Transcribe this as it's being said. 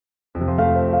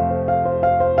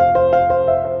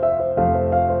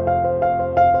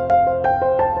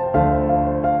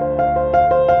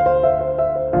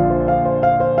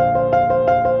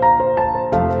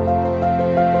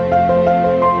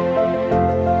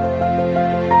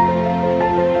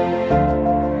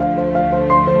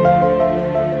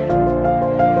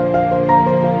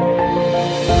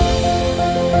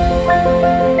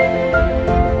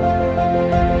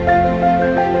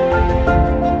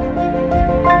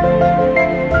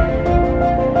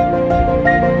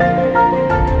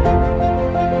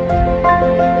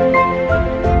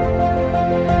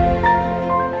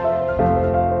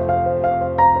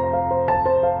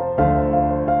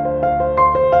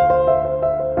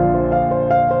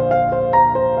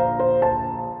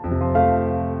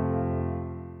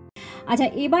আচ্ছা,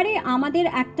 এবারে আমাদের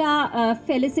একটা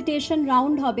ফেলিসিটেশন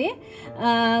রাউন্ড হবে।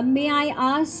 May I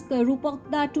ask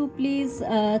রূপকদা two please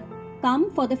come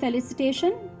for the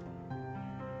felicitation,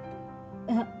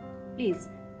 please.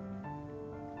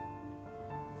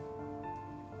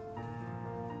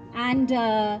 And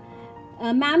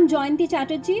ma'am Jayanti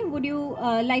Chatterjee, would you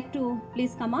like to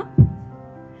please come up?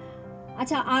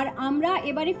 আচ্ছা, আর আমরা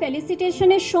এবারে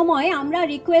ফেলিসিটেশনের সময় আমরা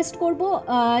রিকোয়েস্ট করব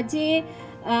যে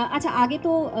আচ্ছা আগে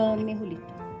তো Mehuli,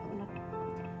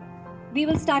 we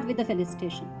will start with the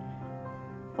felicitation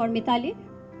for Mithali.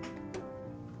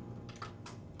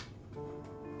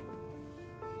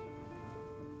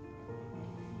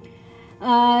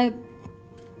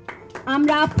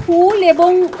 আমরা ফুল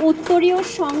এবং উত্তরীয়র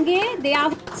সঙ্গে দেয়া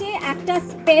হচ্ছে একটা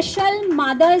স্পেশাল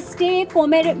মাদার্স ডে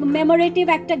কমেমোরেটিভ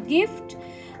একটা গিফট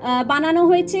বানানো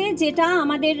হয়েছে, যেটা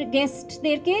আমাদের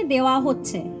গেস্টদেরকে দেওয়া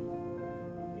হচ্ছে।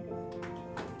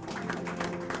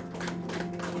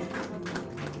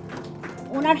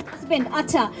 ওনার হাজবেন্ড,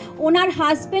 আচ্ছা ওনার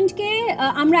হাজবেন্ডকে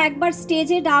আমরা একবার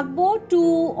স্টেজে ডাকবো টু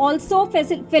অলসো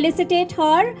ফেলিসিটেট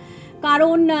হার,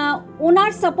 কারণ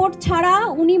ওনার সাপোর্ট ছাড়া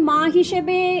উনি মা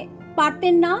হিসেবে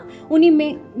পারতেন না। উনি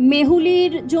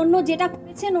মেহুলির জন্য যেটা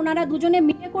করেছেন ওনারা দুজনে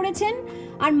মিলে করেছেন।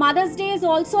 আর mother's day is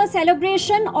also a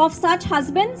celebration of such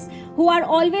husband's who are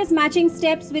always matching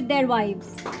steps with their wives.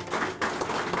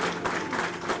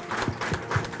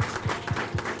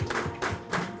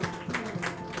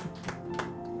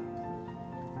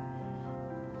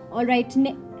 Alright,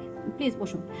 please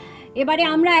বসুন। এবারে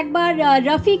আমরা একবার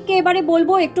রফিককে এবারে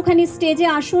বলবো একটুখানি স্টেজে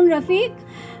আসুন। রফিক,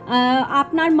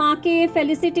 আপনার মাকে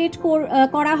ফেলিসিটেট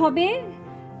করা হবে,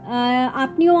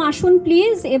 আপনিও আসুন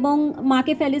প্লিজ এবং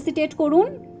মাকে ফেলিসিটেট করুন।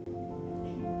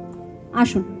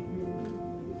 আসুন,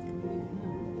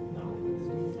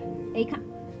 এইখানে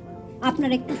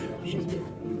আপনার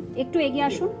একটু এগিয়ে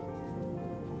আসুন।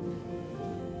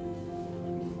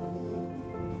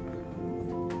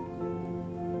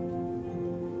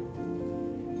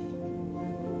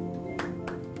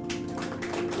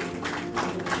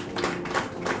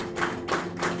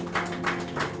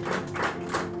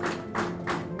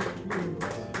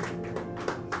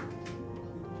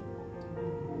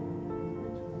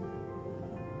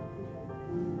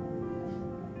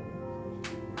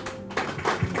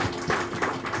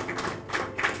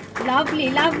 Lovely,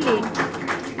 lovely.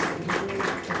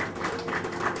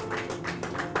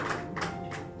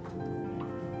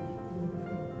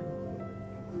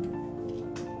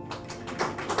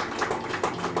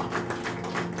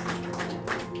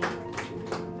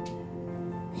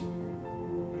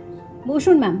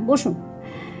 বসুন ম্যাম, বসুন।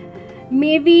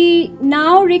 May we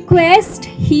now request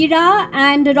Hira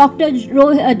and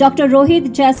Dr. Rohit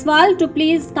Jaiswal to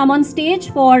please come on stage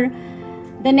for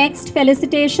the next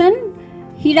felicitation.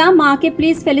 হীরা, মাকে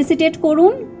প্লিজ ফেলিসিটেট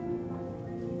করুন।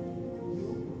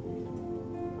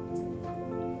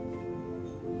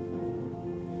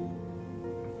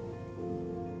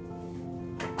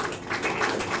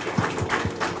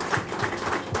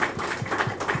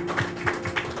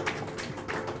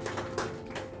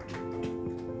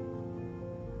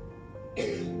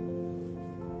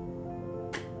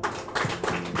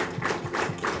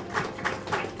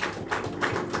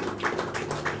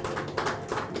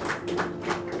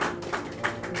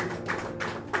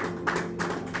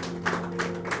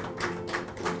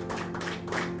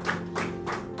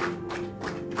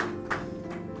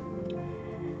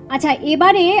 আচ্ছা,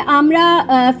 এবারে আমরা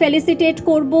ফেলিসিটেট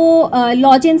করব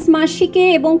লজেন্স মাসিকে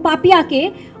এবং পাপিয়াকে।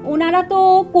 ওনারা তো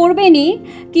করবেনই,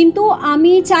 কিন্তু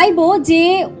আমি চাইবো যে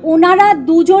ওনারা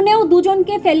দুজনেও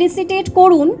দুজনকে ফেলিসিটেট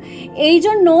করুন এই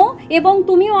জন্য, এবং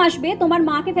তুমিও আসবে তোমার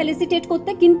মাকে ফেলিসিটেট করতে।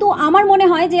 কিন্তু আমার মনে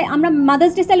হয় যে আমরা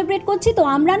মাদার্স ডে সেলিব্রেট করছি, তো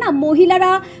আমরা না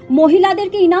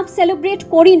মহিলাদেরকে ইনাফ সেলিব্রেট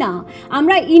করি না,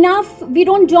 আমরা enough, we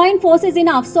don't join forces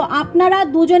enough. So আপনারা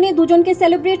দুজনে দুজনকে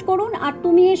সেলিব্রেট করুন, আর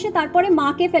তুমি এসে তারপরে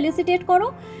মাকে ফেলিসিটেট করো।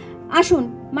 আসুন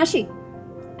মাসি,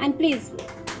 অ্যান্ড প্লিজ।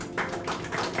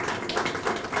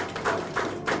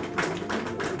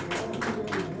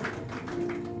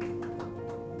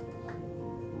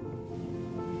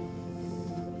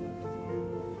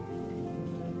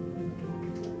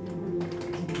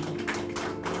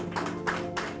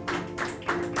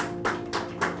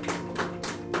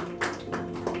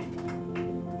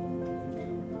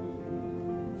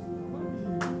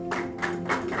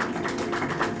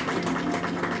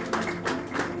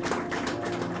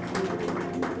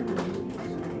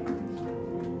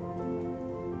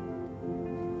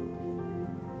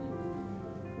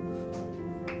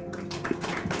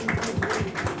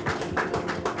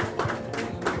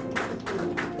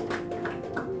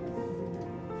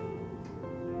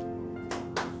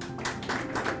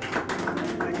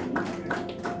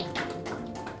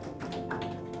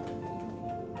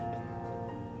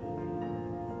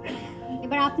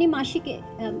 আপনি মাসিকে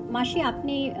মাসি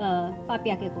আপনি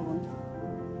পাপিয়াকে করুন।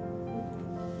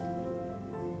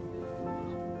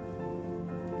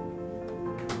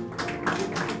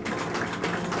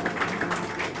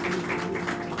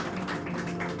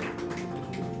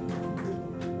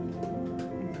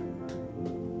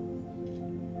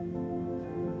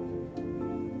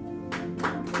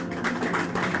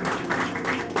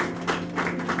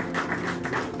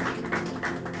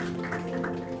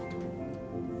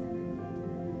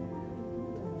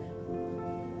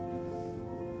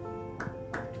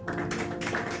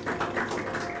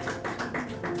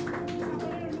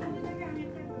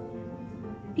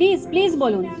 প্লিজ প্লিজ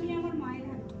বলুন,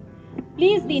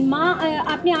 প্লিজ দিন। মা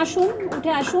আপনি আসুন,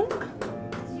 উঠে আসুন।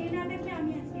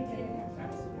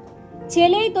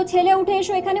 ছেলেই তো, ছেলে উঠে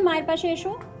এসো, এখানে মায়ের পাশে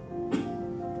এসো।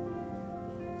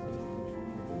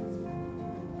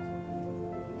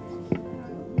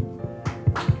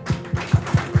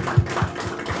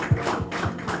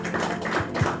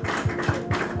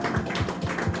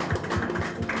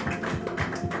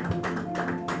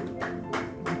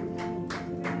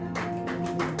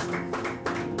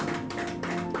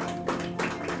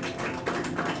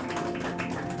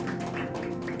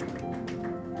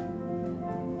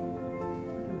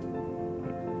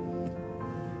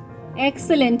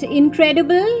 Excellent,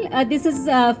 incredible. This is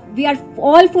we are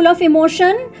all full of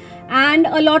emotion and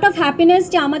a lot of happiness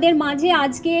যে আমাদের মাঝে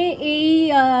আজকে এই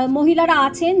মহিলারা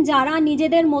আছেন যারা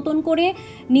নিজেদের মতন করে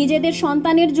নিজেদের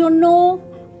সন্তানের জন্য,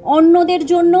 অন্যদের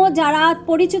জন্য, যারা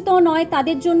পরিচিত নয়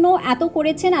তাদের জন্য এত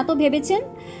করেছেন, এত ভেবেছেন।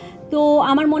 তো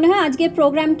আমার মনে হয় আজকের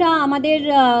প্রোগ্রামটা আমাদের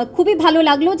খুবই ভালো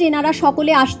লাগলো যে এনারা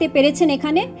সকলে আসতে পেরেছেন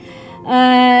এখানে।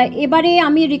 এবারে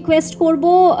আমি রিকোয়েস্ট করব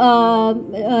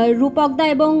রূপকদা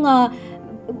এবং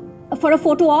ফর আ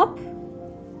ফটো অপ,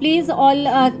 please all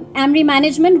AMRI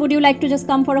management, would you like to just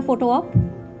come for a photo op?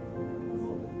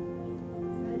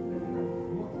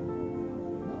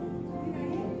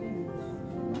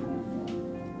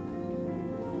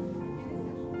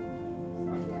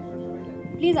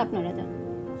 Please আপনারা যান।